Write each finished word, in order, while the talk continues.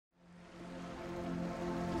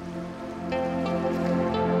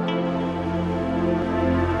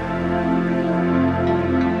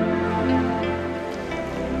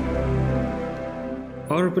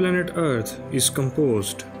planet Earth is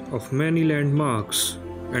composed of many landmarks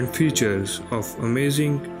and features of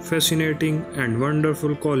amazing, fascinating, and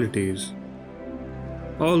wonderful qualities.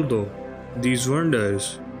 Although these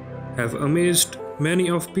wonders have amazed many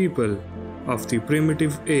of people of the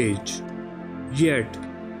primitive age, yet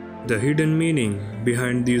the hidden meaning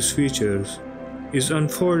behind these features is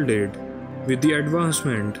unfolded with the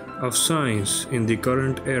advancement of science in the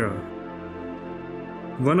current era.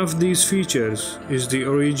 One of these features is the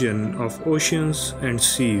origin of oceans and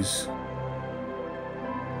seas.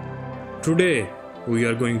 Today, we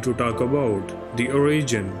are going to talk about the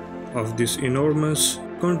origin of this enormous,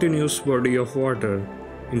 continuous body of water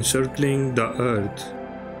encircling the Earth,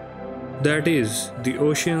 that is, the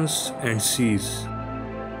oceans and seas,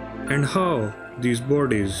 and how these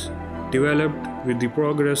bodies developed with the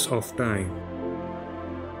progress of time.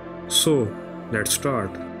 So, let's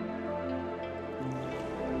start.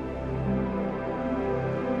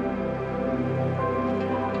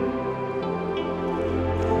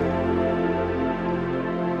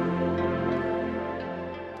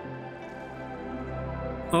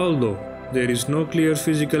 Although there is no clear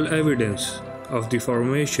physical evidence of the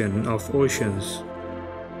formation of oceans,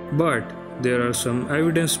 but there are some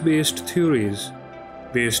evidence-based theories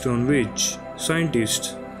based on which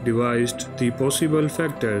scientists devised the possible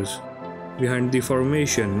factors behind the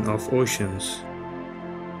formation of oceans.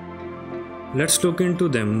 Let's look into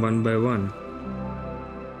them one by one.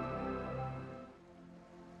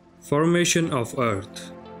 Formation of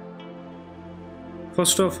Earth.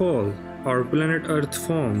 First of all, our planet Earth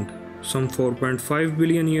formed some 4.5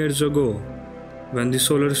 billion years ago when the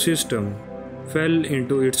solar system fell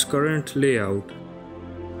into its current layout.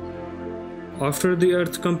 After the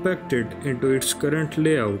Earth compacted into its current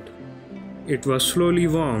layout, it was slowly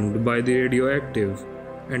warmed by the radioactive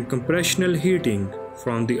and compressional heating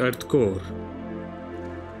from the Earth core.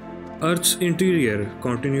 Earth's interior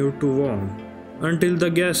continued to warm until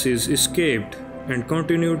the gases escaped and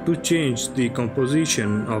continued to change the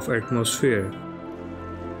composition of atmosphere.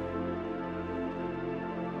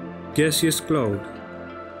 Gaseous cloud.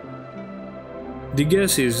 The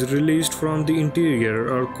gases released from the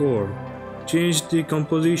interior or core changed the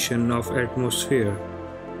composition of atmosphere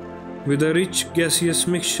with a rich gaseous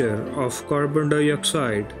mixture of carbon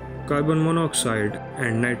dioxide, carbon monoxide,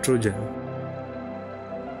 and nitrogen.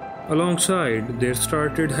 Alongside, there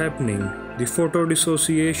started happening the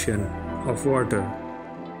photodissociation of water.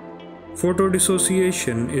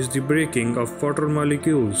 Photodissociation is the breaking of water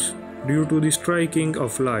molecules due to the striking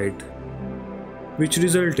of light, which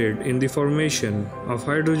resulted in the formation of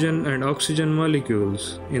hydrogen and oxygen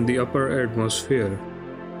molecules in the upper atmosphere.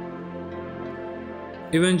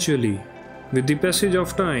 Eventually, with the passage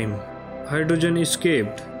of time, hydrogen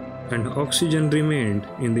escaped and oxygen remained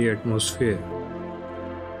in the atmosphere.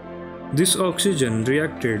 This oxygen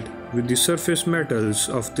reacted with the surface metals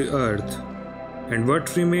of the Earth, and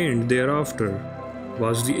what remained thereafter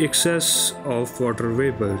was the excess of water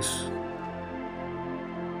vapors.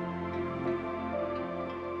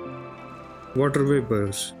 Water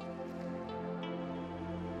vapors.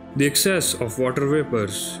 The excess of water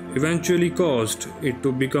vapors eventually caused it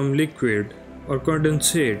to become liquid or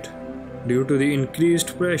condensate due to the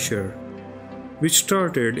increased pressure, which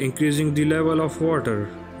started increasing the level of water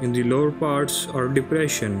in the lower parts or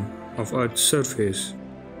depression of Earth's surface,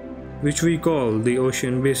 which we call the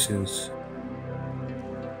ocean basins.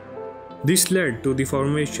 This led to the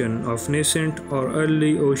formation of nascent or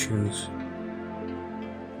early oceans.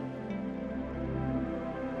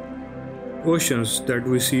 Oceans that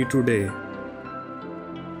we see today.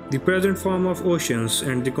 The present form of oceans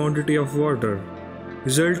and the quantity of water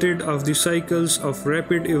resulted of the cycles of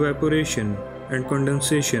rapid evaporation and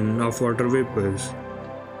condensation of water vapors.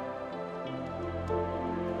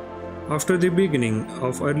 After the beginning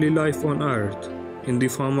of early life on Earth, in the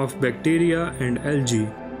form of bacteria and algae,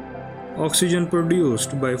 oxygen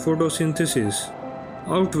produced by photosynthesis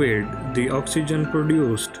outweighed the oxygen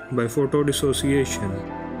produced by photodissociation,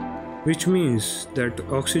 which means that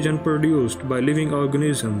oxygen produced by living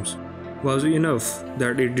organisms was enough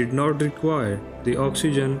that it did not require the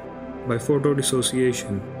oxygen by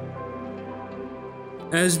photodissociation.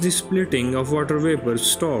 As the splitting of water vapors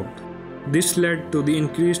stopped, this led to the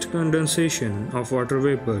increased condensation of water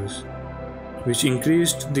vapors, which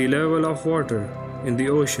increased the level of water in the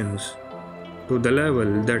oceans to the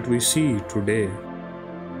level that we see today.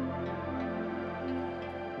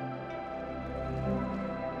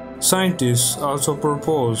 Scientists also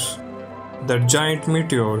propose that giant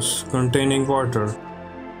meteors containing water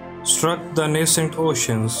struck the nascent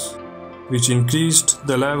oceans, which increased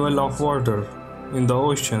the level of water in the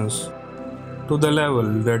oceans to the level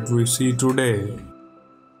that we see today.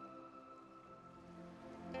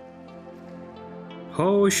 How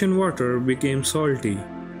ocean water became salty?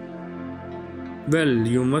 Well,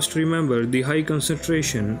 you must remember the high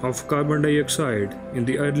concentration of carbon dioxide in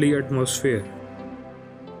the early atmosphere.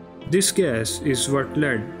 This gas is what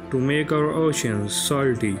led to make our oceans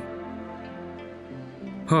salty.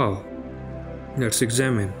 How? Let's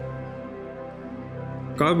examine.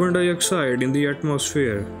 Carbon dioxide in the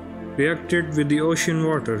atmosphere reacted with the ocean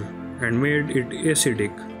water and made it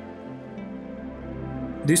acidic.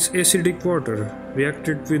 This acidic water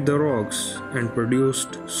reacted with the rocks and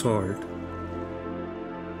produced salt.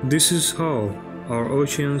 This is how our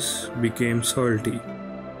oceans became salty.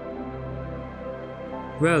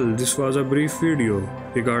 Well, this was a brief video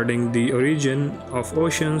regarding the origin of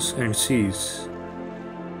oceans and seas.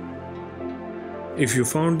 If you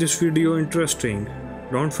found this video interesting,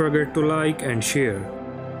 don't forget to like and share.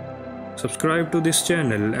 Subscribe to this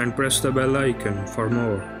channel and press the bell icon for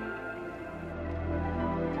more.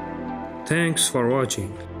 Thanks for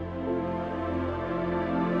watching.